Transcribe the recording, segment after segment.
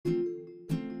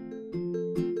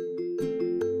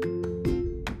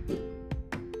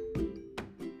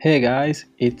Hey guys,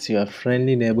 it's your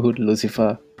friendly neighborhood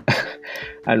Lucifer,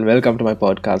 and welcome to my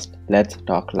podcast, Let's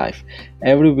Talk Life.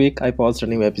 Every week, I post a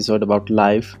new episode about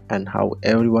life and how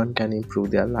everyone can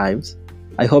improve their lives.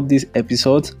 I hope these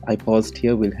episodes I post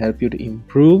here will help you to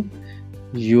improve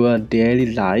your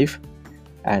daily life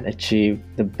and achieve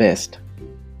the best.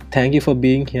 Thank you for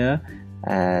being here,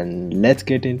 and let's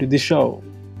get into the show.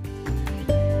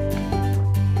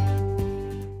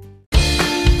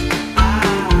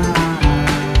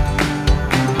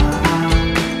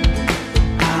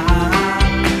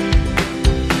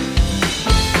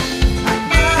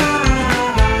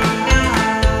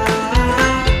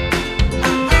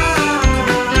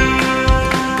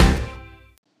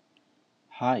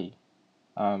 Hi,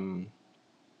 um,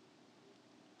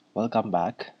 welcome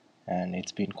back, and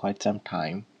it's been quite some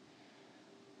time.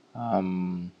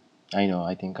 Um, I know.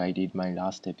 I think I did my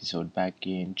last episode back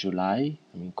in July.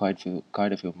 I mean, quite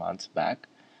a few months back.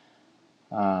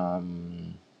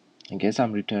 Um, I guess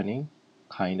I'm returning,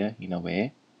 kinda in a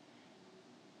way,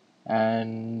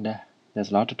 and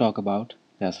there's a lot to talk about.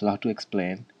 There's a lot to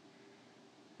explain,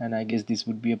 and I guess this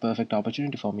would be a perfect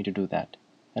opportunity for me to do that.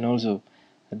 And also,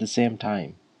 at the same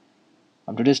time,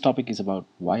 today's topic is about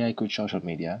why I quit social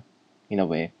media, in a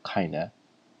way, kinda,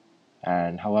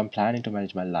 and how I'm planning to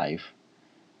manage my life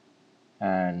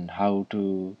and how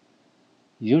to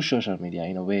use social media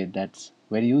in a way that's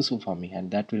very useful for me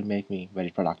and that will make me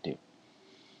very productive.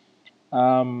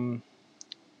 um,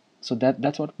 so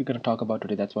that's what we're going to talk about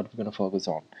today. That's what we're going to focus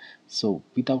on. So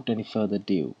without any further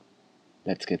ado,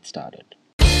 let's get started.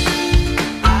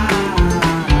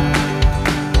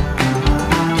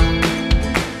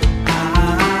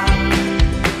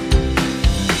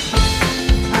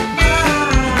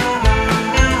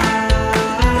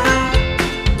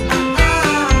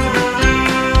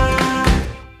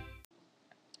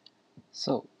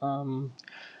 So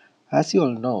as you all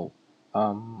know,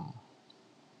 um,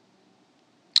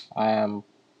 I am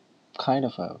kind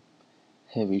of a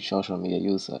heavy social media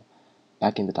user.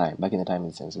 Back in the time in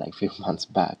the sense like few months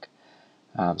back.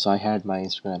 So I had my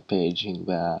Instagram page in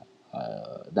where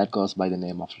that goes by the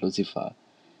name of Lucifer,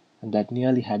 and that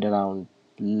nearly had around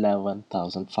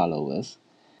 11,000 followers.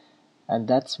 And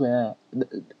that's where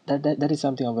that is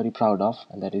something I'm very proud of,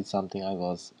 and that is something I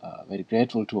was very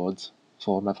grateful towards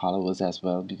for my followers as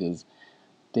well, because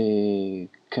they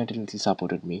continuously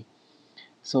supported me.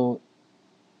 So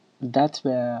that's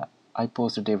where I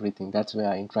posted everything. That's where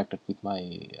I interacted with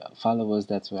my followers.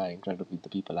 That's where I interacted with the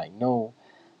people I know.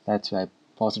 That's where I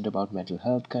posted about mental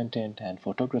health content and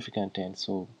photography content.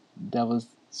 So there was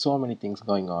so many things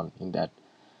going on in that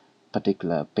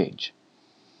particular page.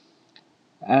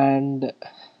 And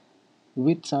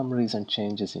with some recent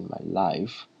changes in my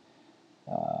life,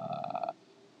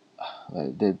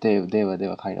 well, they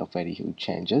were kind of very huge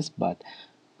changes, but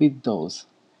with those,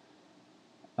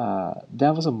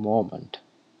 there was a moment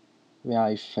where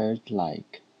I felt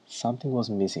like something was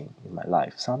missing in my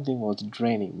life, something was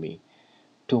draining me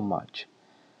too much.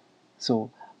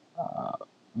 So,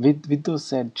 with those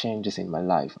said changes in my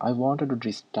life, I wanted to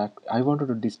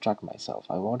distract myself.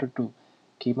 I wanted to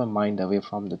keep my mind away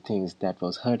from the things that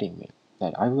was hurting me.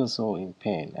 That I was so in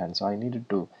pain, and so I needed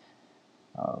to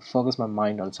focus my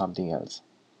mind on something else.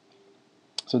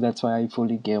 So that's why I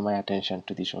fully gave my attention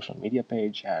to the social media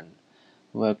page and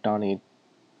worked on it.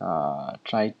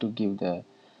 Tried to give the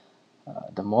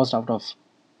most out of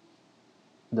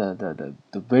the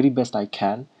very best I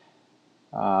can,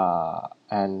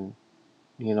 and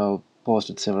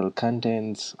posted several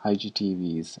contents,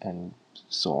 IGTVs, and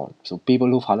so on. So people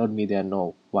who followed me there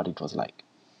know what it was like.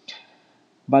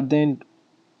 But then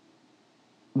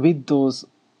with those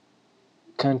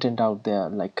content out there,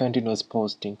 like continuous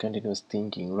posting, continuous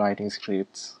thinking, writing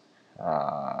scripts,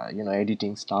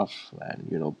 editing stuff,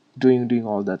 and doing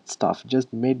all that stuff,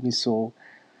 just made me so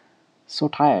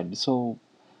tired. So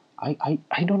I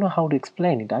don't know how to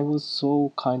explain it. I was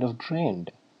so kind of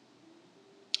drained.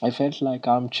 I felt like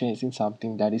I'm chasing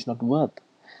something that is not worth,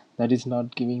 that is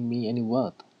not giving me any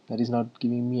worth, that is not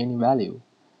giving me any value.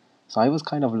 So I was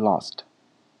kind of lost.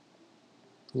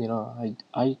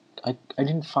 I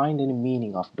didn't find any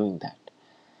meaning of doing that.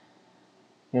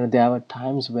 There were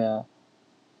times where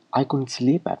I couldn't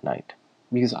sleep at night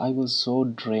because I was so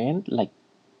drained. Like,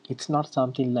 it's not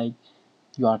something like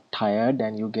you are tired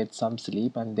and you get some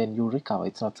sleep and then you recover.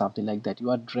 It's not something like that.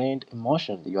 You are drained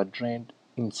emotionally, you are drained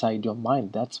inside your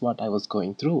mind. That's what I was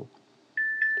going through.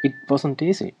 It wasn't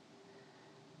easy.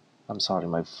 I'm sorry,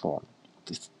 my phone.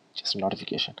 It's just a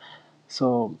notification.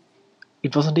 So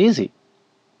it wasn't easy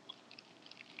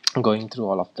going through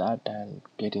all of that and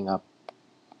getting up,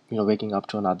 waking up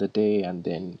to another day and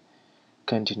then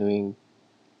continuing.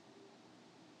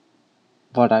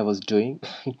 what I was doing,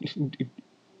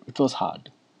 it was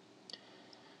hard.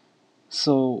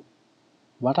 So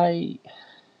what I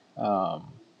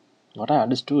um, what I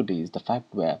understood is the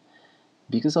fact where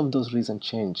because of those recent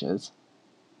changes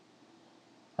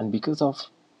and because of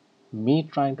me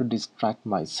trying to distract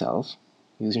myself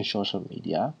using social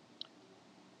media,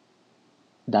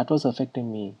 that was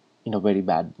affecting me in a very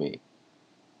bad way.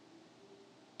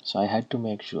 So I had to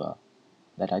make sure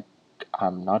that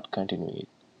I'm not continuing it,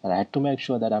 and I had to make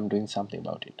sure that I'm doing something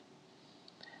about it.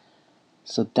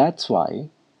 So that's why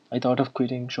I thought of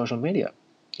quitting social media.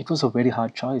 It was a very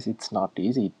hard choice. It's not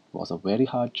easy. It was a very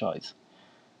hard choice,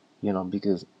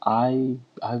 because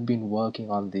I've been working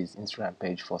on this Instagram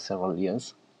page for several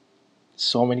years.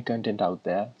 So many content out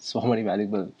there, so many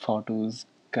valuable photos,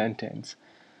 contents,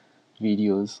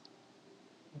 videos,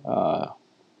 uh,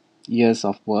 years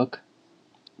of work.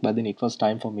 But then it was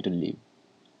time for me to leave.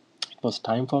 It was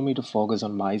time for me to focus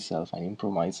on myself and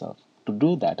improve myself. To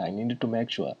do that, I needed to make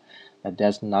sure that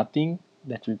there's nothing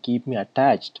that will keep me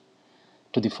attached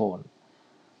to the phone.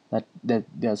 That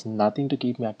there's nothing to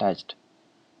keep me attached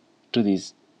to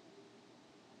this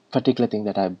particular thing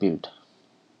that I've built.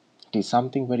 It is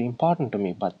something very important to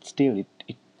me, but still,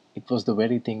 it was the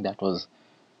very thing that was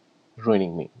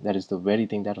ruining me. That is the very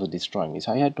thing that was destroying me.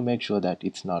 So I had to make sure that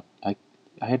it's not. I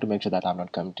had to make sure that I'm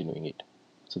not continuing it.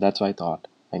 So that's why I thought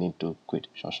I need to quit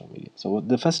social media. So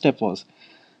the first step was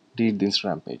delete the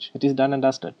Instagram page. It is done and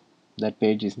dusted. That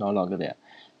page is no longer there.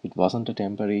 It wasn't a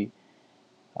temporary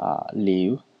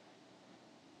leave.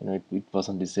 It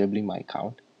wasn't disabling my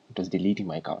account. It was deleting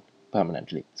my account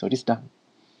permanently. So it is done.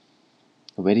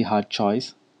 A very hard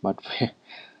choice, but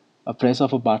a press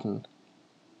of a button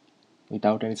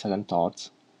without any second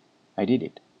thoughts, I did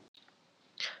it.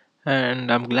 And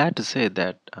I'm glad to say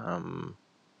that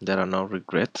there are no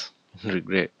regrets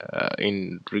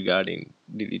in regarding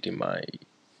deleting my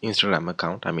Instagram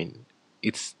account. I mean,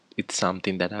 it's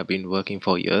something that I've been working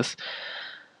for years,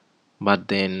 but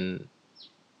then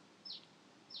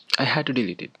I had to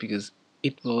delete it because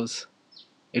it was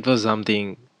it was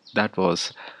something that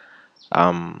was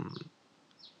um,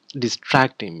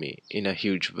 distracting me in a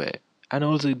huge way. And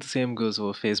also the same goes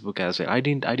for Facebook as well. I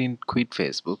didn't quit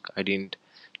Facebook. I didn't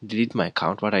delete my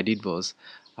account. What I did was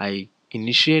I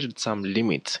initiated some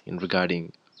limits in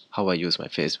regarding how I use my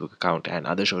Facebook account and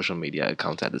other social media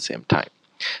accounts at the same time.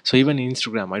 So even in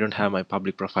Instagram, I don't have my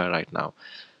public profile right now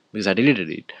because I deleted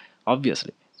it,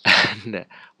 obviously. And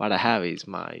what I have is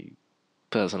my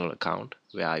personal account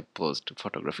where I post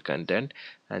photography content,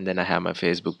 and then I have my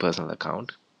Facebook personal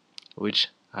account, which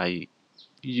I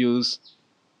use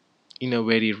in a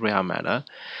very rare manner,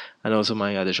 and also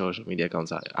my other social media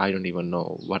accounts. I don't even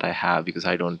know what I have because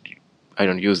I don't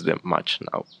use them much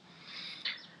now.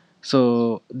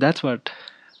 So that's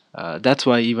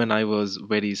why even I was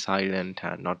very silent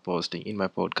and not posting in my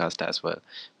podcast as well,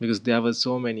 because there were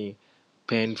so many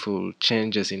painful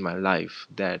changes in my life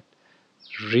that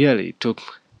really took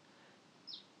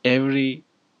every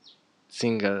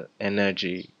single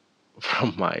energy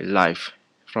from my life,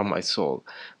 from my soul.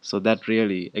 So that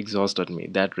really exhausted me.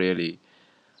 That really,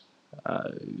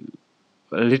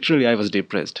 literally, I was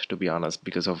depressed, to be honest,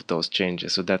 because of those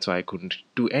changes. So that's why I couldn't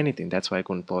do anything. That's why I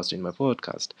couldn't post in my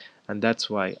podcast. And that's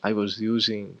why I was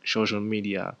using social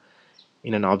media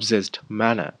in an obsessed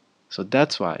manner. So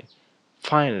that's why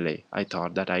finally I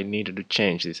thought that I needed to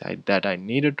change this, that I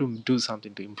needed to do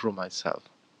something to improve myself,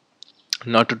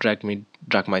 not to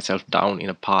drag myself down in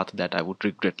a path that I would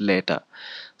regret later.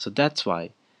 So that's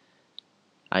why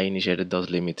I initiated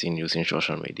those limits in using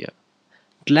social media.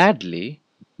 Gladly,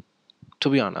 to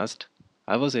be honest,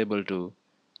 I was able to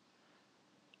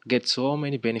get so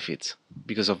many benefits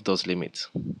because of those limits,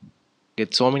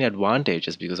 get so many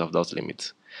advantages because of those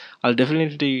limits. I'll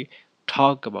definitely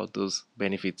talk about those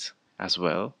benefits as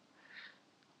well.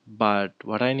 But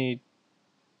what I need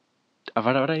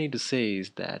to say is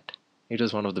that it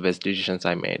was one of the best decisions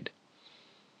I made.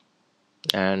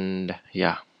 And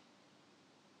yeah,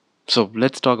 so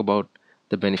let's talk about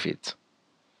the benefits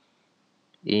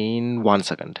in 1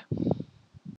 second.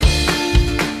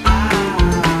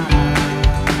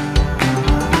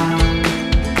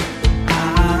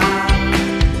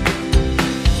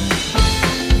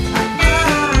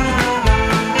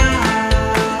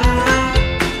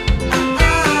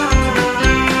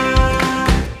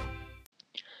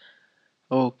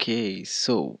 Okay,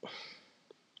 so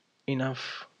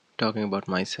enough talking about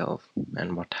myself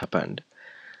and what happened.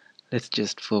 Let's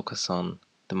just focus on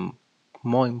the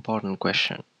more important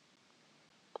question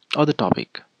or the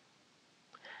topic,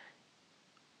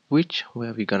 which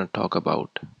where we gonna talk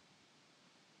about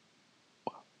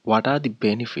what are the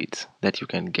benefits that you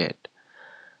can get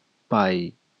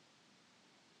by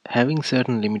having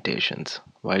certain limitations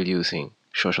while using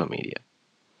social media.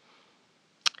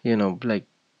 Like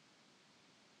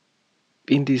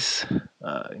in this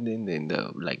in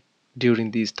the like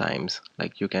during these times,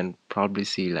 like you can probably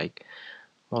see like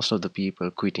most of the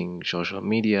people quitting social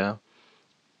media,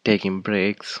 taking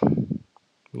breaks.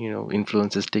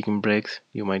 Influencers taking breaks.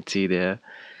 You might see their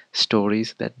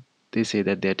stories that they say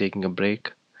that they're taking a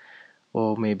break,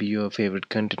 or maybe your favorite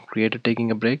content creator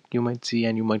taking a break. You might see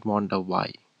and you might wonder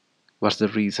why. What's the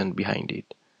reason behind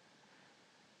it?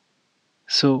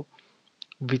 So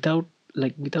without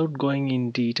without going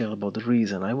in detail about the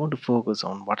reason, I want to focus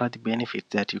on what are the benefits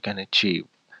that you can achieve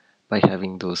by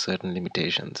having those certain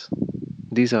limitations.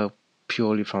 These are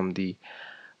purely from the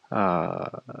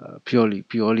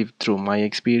purely through my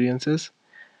experiences,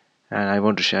 and I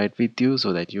want to share it with you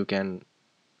so that you can,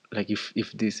 like,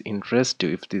 if this interests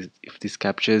you, if this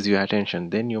captures your attention,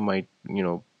 then you might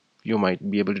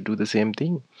be able to do the same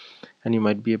thing, and you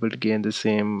might be able to gain the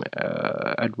same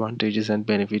advantages and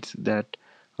benefits that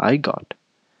I got.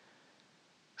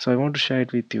 So I want to share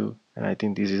it with you, and I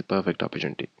think this is a perfect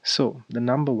opportunity. So the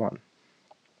number one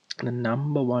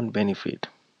benefit,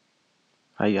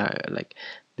 I like,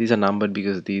 these are numbered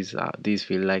because these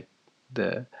feel like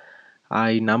the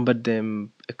I numbered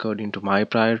them according to my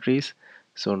priorities.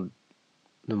 So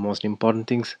the most important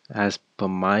things as per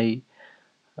my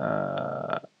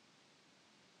uh,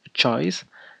 choice.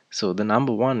 So the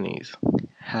number one is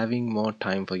having more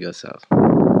time for yourself.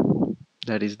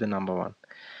 That is the number one,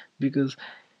 because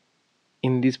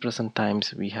in these present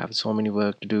times we have so many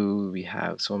work to do, we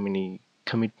have so many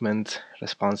commitments,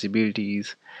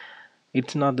 responsibilities.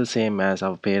 It's not the same as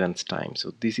our parents' time.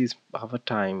 So this is our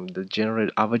time,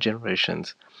 our generation,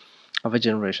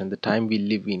 the time we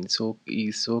live in, so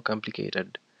is so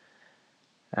complicated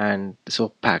and so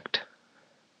packed.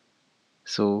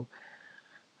 So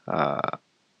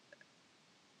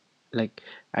like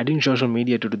adding social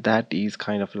media to that is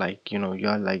kind of like,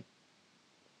 you're like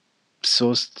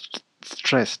so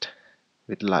stressed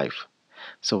with life.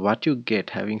 So what you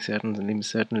get having certain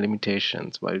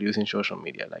limitations while using social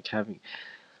media, like having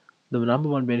the number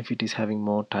one benefit is having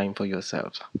more time for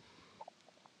yourself.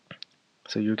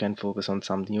 So you can focus on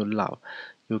something you love.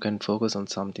 You can focus on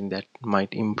something that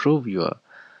might improve your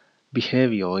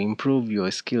behavior, or improve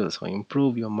your skills, or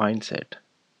improve your mindset.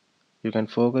 You can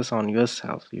focus on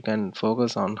yourself. You can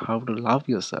focus on how to love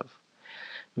yourself.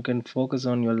 You can focus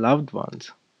on your loved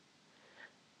ones.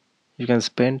 You can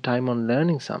spend time on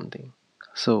learning something.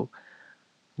 So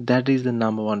that is the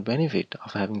number one benefit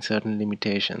of having certain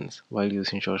limitations while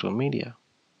using social media.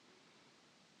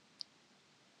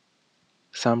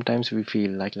 Sometimes we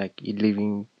feel like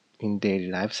living in daily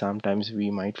life, sometimes we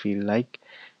might feel like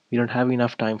we don't have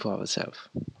enough time for ourselves,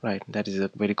 right? That is a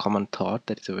very common thought,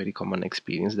 that is a very common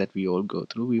experience that we all go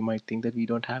through. We might think that we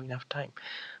don't have enough time,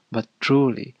 but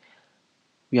truly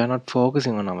we are not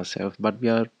focusing on ourselves, but we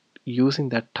are using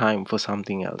that time for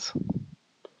something else.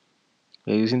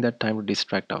 We are using that time to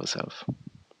distract ourselves.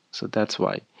 So that's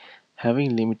why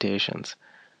having limitations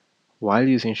while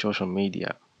using social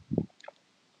media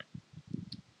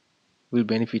will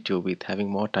benefit you with having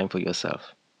more time for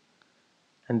yourself.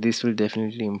 And this will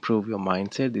definitely improve your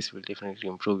mindset, this will definitely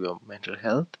improve your mental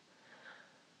health,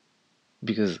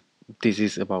 because this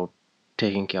is about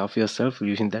taking care of yourself,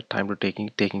 using that time to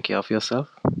taking care of yourself,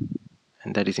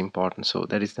 and that is important. So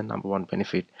that is the number one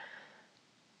benefit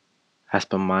as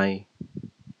per my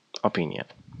opinion.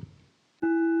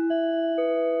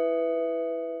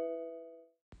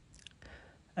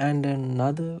 And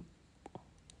another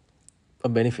a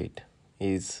benefit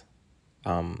is,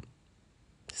 um,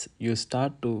 you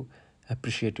start to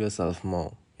appreciate yourself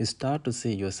more. You start to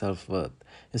see your self worth.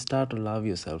 You start to love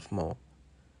yourself more.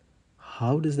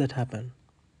 How does that happen?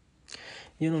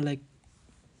 Like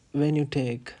when you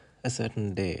take a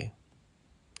certain day,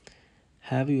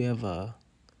 have you ever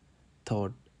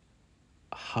thought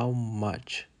how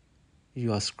much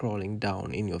you are scrolling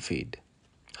down in your feed?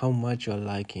 How much you are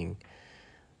liking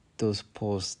those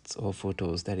posts or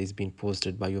photos that is being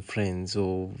posted by your friends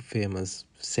or famous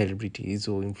celebrities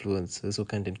or influencers or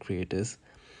content creators,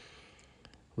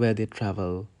 where they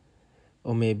travel,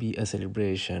 or maybe a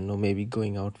celebration, or maybe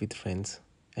going out with friends,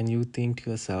 and you think to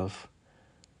yourself,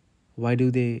 why do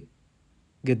they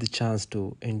get the chance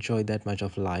to enjoy that much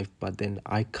of life, but then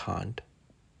I can't?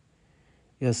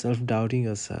 You're self-doubting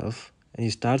yourself, and you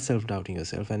start self-doubting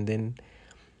yourself, and then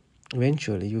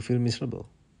eventually you feel miserable,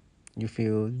 you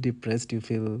feel depressed, you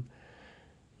feel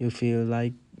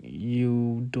like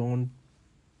you don't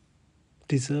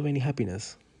deserve any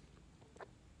happiness.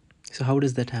 So how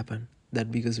does that happen?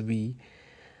 That because we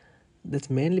That's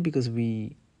mainly because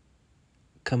we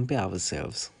compare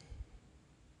ourselves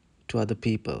to other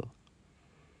people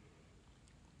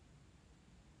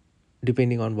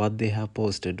depending on what they have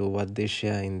posted or what they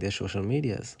share in their social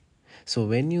medias. So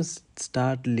when you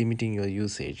start limiting your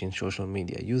usage in social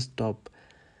media, you stop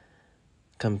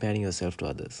comparing yourself to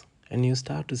others and you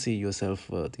start to see your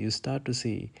self-worth. You start to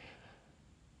see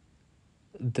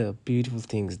the beautiful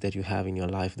things that you have in your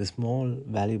life, the small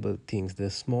valuable things, the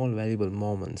small valuable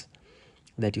moments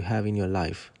that you have in your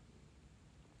life.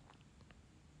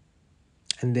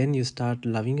 And then you start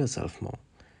loving yourself more.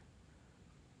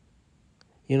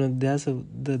 There's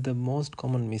the most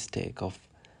common mistake of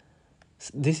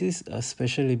this is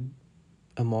especially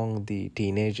among the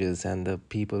teenagers and the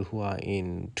people who are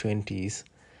in 20s.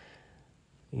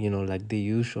 Like they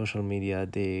use social media,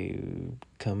 they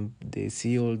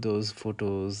see all those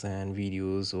photos and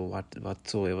videos or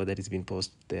whatsoever that is being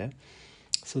posted there.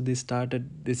 So they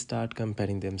start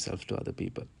comparing themselves to other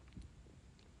people,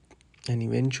 and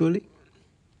eventually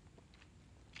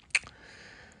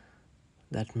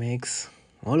that makes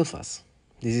all of us,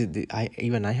 this is the I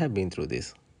have been through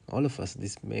this, all of us,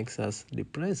 this makes us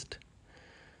depressed.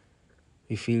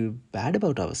 We feel bad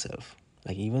about ourselves,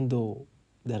 like even though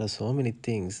there are so many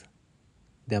things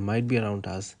there might be around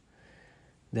us,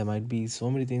 there might be so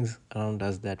many things around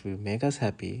us that will make us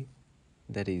happy,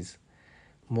 that is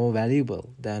more valuable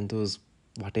than those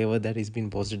whatever that is being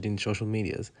posted in social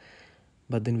medias.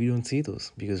 But then we don't see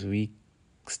those because we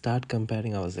start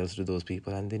comparing ourselves to those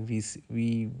people, and then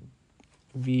we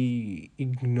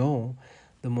ignore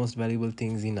the most valuable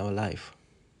things in our life.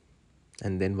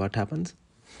 And then what happens?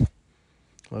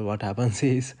 Well, what happens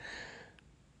is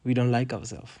we don't like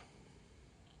ourselves.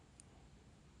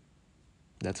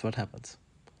 That's what happens.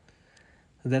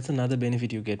 That's another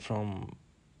benefit you get from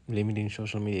limiting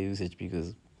social media usage,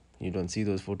 because you don't see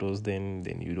those photos, then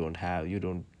you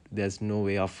don't there's no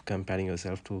way of comparing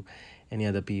yourself to any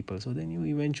other people. So then you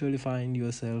eventually find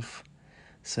yourself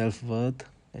self-worth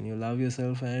and you love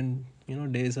yourself, and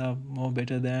days are more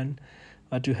better than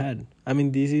what you had. I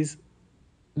mean, these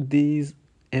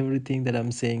everything that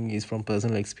I'm saying is from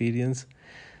personal experience.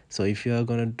 So if you are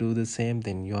going to do the same,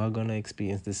 then you are going to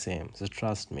experience the same. So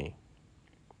trust me,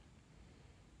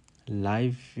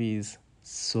 life is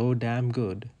so damn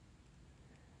good,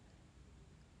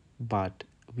 but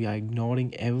we are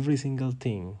ignoring every single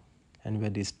thing and we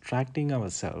are distracting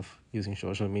ourselves using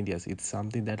social medias. It's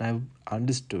something that I've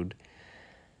understood,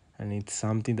 and it's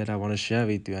something that I want to share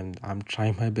with you, and I'm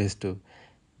trying my best to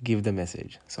give the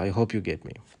message. So I hope you get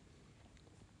me.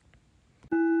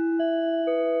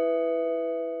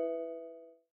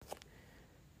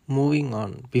 Moving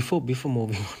on, before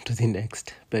moving on to the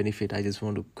next benefit, I just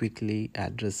want to quickly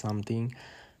address something.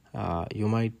 You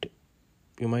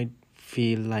might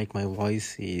feel like my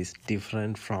voice is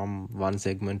different from one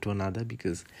segment to another,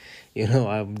 because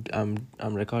I'm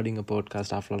recording a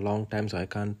podcast after a long time, so I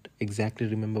can't exactly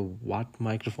remember what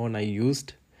microphone I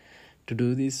used to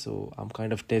do this. So I'm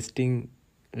kind of testing,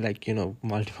 like,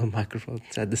 multiple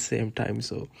microphones at the same time.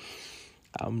 So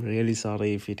I'm really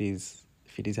sorry if it is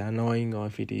annoying, or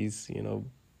if it is,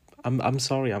 I'm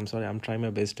sorry. I'm trying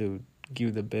my best to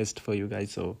give the best for you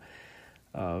guys. So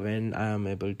when I am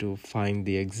able to find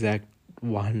the exact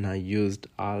one I used,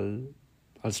 I'll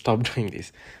stop doing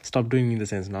this. Stop doing in the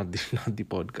sense, not the not the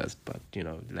podcast, but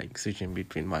like switching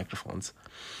between microphones.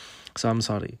 So I'm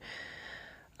sorry.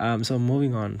 So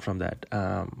moving on from that,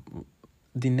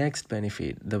 the next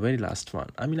benefit, the very last one.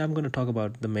 I mean, I'm going to talk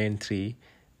about the main three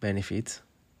benefits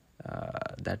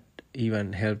that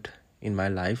even helped in my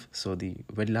life. So the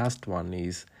very last one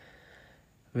is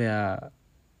where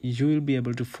you will be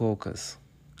able to focus.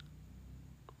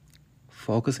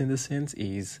 Focus in the sense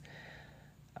is,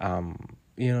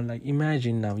 like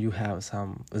imagine now you have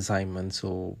some assignments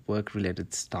or work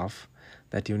related stuff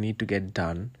that you need to get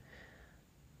done,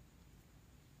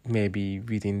 maybe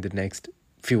within the next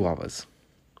few hours,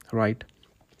 right?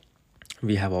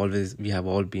 We have all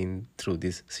been through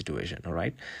this situation, all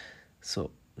right? So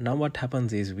now what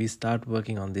happens is we start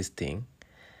working on this thing,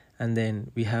 and then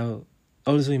we have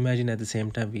also, imagine at the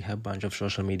same time we have a bunch of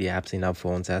social media apps in our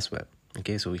phones as well.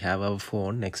 Okay, so we have our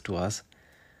phone next to us.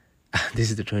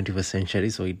 This is the 21st century,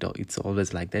 so it's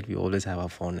always like that. We always have our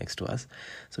phone next to us.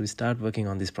 So we start working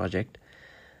on this project,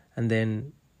 and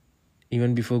then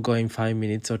even before going 5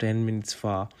 minutes or 10 minutes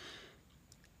far,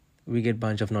 we get a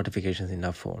bunch of notifications in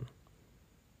our phone.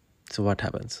 So what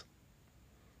happens?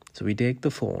 So we take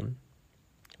the phone,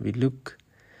 we look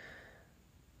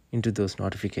into those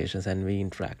notifications, and we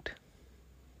interact.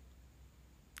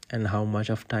 And how much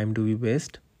of time do we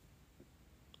waste?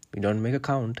 We don't make a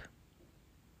count.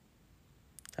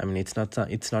 I mean,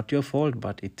 it's not your fault,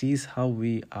 but it is how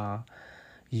we are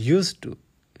used to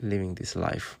living this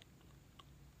life,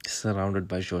 surrounded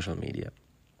by social media.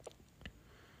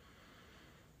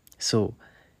 So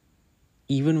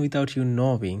even without you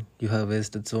knowing, you have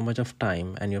wasted so much of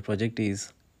time and your project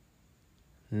is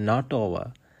not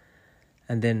over.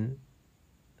 And then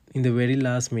in the very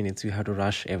last minutes, you have to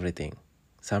rush everything.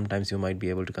 Sometimes you might be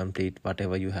able to complete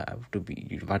whatever you have to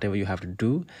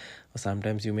do, or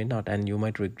sometimes you may not, and you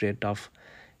might regret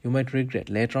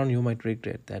later on. You might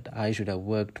regret that I should have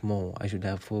worked more, I should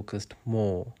have focused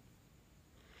more.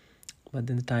 But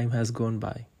then the time has gone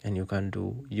by and you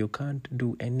can't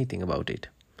do anything about it.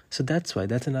 So that's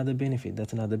another benefit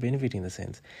in the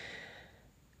sense,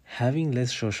 having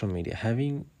less social media,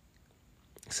 having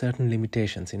certain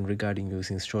limitations in regarding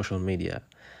using social media.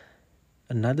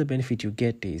 Another benefit you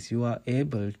get is you are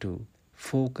able to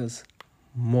focus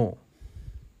more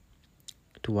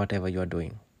to whatever you are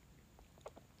doing,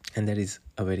 and that is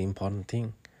a very important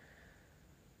thing.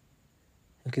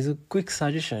 Okay, so quick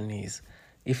suggestion is,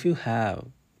 if you have,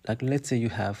 like, let's say you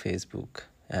have Facebook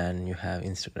and you have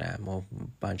Instagram or a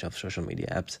bunch of social media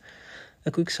apps,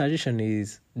 a quick suggestion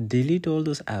is delete all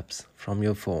those apps from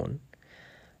your phone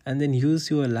and then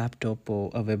use your laptop or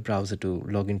a web browser to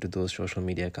log into those social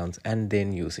media accounts and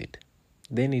then use it.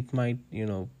 Then it might,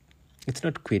 it's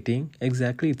not quitting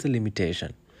exactly, it's a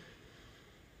limitation.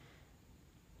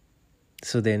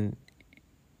 So then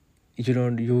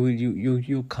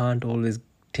you can't always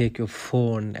take your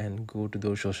phone and go to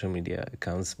those social media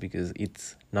accounts because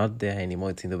it's not there anymore,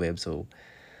 it's in the web. So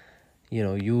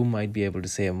you might be able to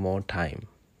save more time,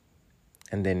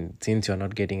 and then since you're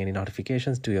not getting any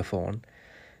notifications to your phone,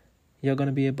 you're going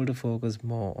to be able to focus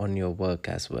more on your work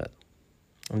as well,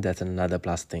 and that's another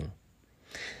plus thing.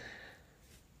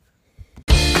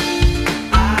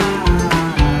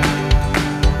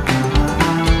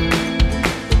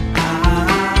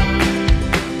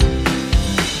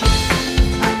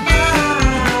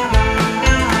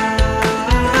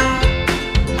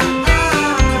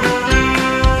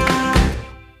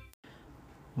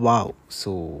 Wow,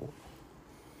 so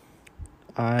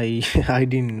I I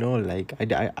didn't know, like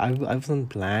I wasn't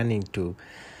planning to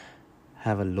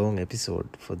have a long episode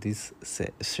for this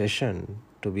session,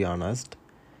 to be honest,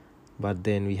 but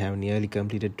then we have nearly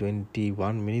completed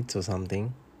 21 minutes or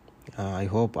something. I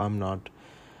hope I'm not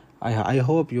I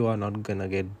hope you are not gonna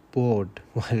get bored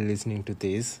while listening to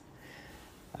this.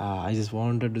 I just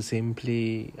wanted to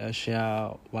simply share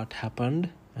what happened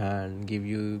and give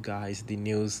you guys the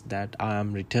news that I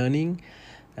am returning,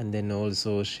 and then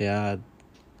also share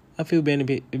a few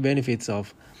benefits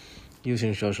of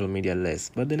using social media less.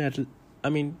 But then,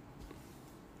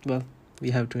 well,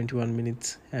 we have 21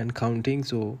 minutes and counting,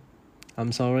 so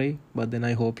I'm sorry, but then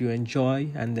I hope you enjoy,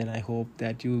 and then I hope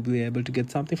that you will be able to get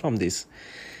something from this.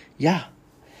 Yeah.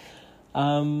 So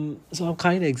I'm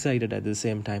kind of excited at the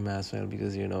same time as well,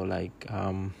 because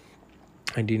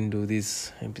I didn't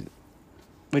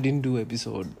do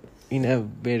episode in a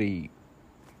very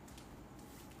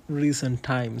recent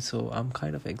time, so I'm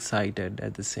kind of excited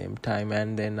at the same time.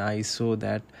 And then I saw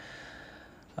that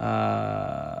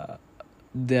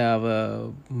there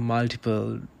were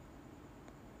multiple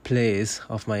plays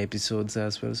of my episodes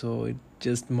as well, so it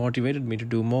just motivated me to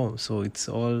do more. So it's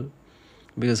all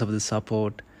because of the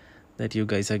support that you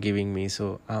guys are giving me.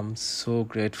 So I'm so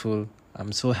grateful,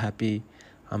 I'm so happy,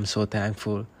 I'm so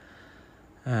thankful.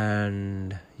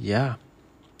 And yeah,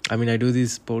 I do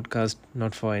this podcast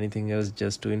not for anything else,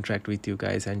 just to interact with you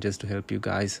guys and just to help you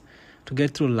guys to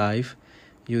get through life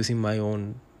using my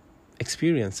own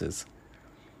experiences.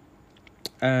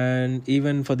 And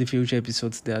even for the future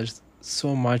episodes, there's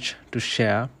so much to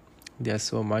share, there's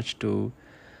so much to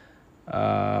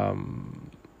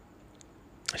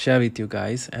share with you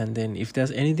guys. And then if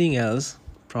there's anything else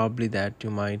probably that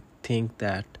you might think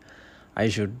that I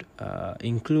should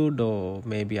include, or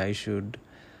maybe I should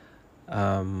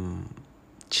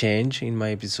change in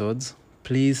my episodes,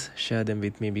 please share them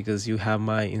with me, because you have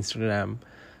my Instagram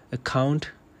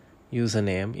account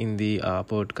username in the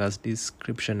podcast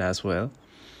description as well.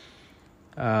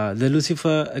 The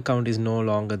Lucifer account is no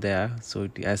longer there, so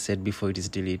as said before, it is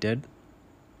deleted.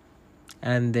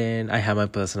 And then I have my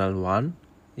personal one,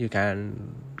 you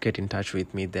can get in touch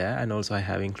with me there. And also I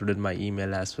have included my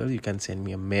email as well, you can send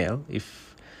me a mail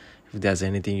if there's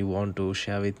anything you want to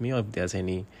share with me, or if there's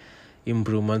any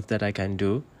improvements that I can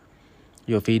do.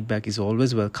 Your feedback is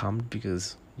always welcomed,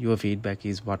 because your feedback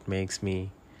is what makes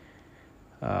me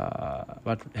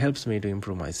what helps me to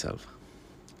improve myself.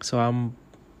 So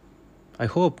I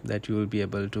hope that you will be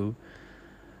able to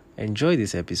enjoy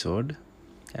this episode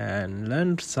and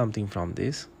learn something from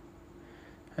this.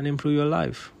 and improve your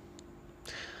life.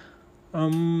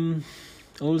 Um,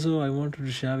 Also, I wanted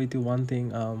to share with you one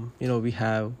thing. We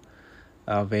have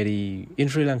in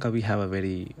Sri Lanka, we have a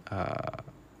very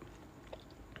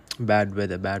bad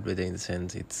weather. Bad weather in the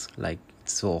sense it's like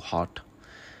it's so hot.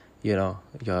 You're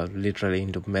literally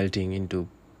melting into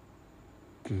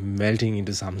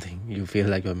something. You feel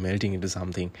like you're melting into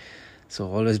something. So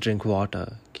always drink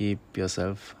water. Keep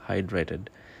yourself hydrated.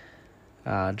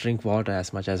 Drink water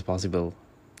as much as possible.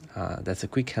 That's a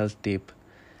quick health tip.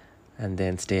 And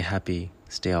then stay happy.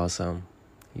 Stay awesome.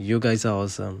 You guys are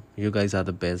awesome. You guys are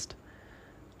the best.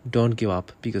 Don't give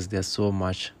up because there's so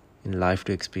much in life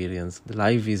to experience. The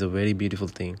life is a very beautiful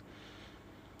thing.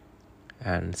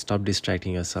 And stop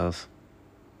distracting yourself.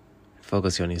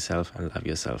 Focus on yourself and love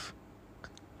yourself.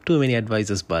 Too many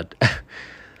advices, but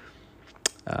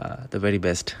the very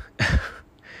best.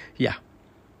 Yeah.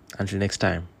 Until next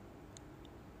time.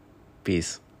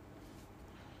 Peace.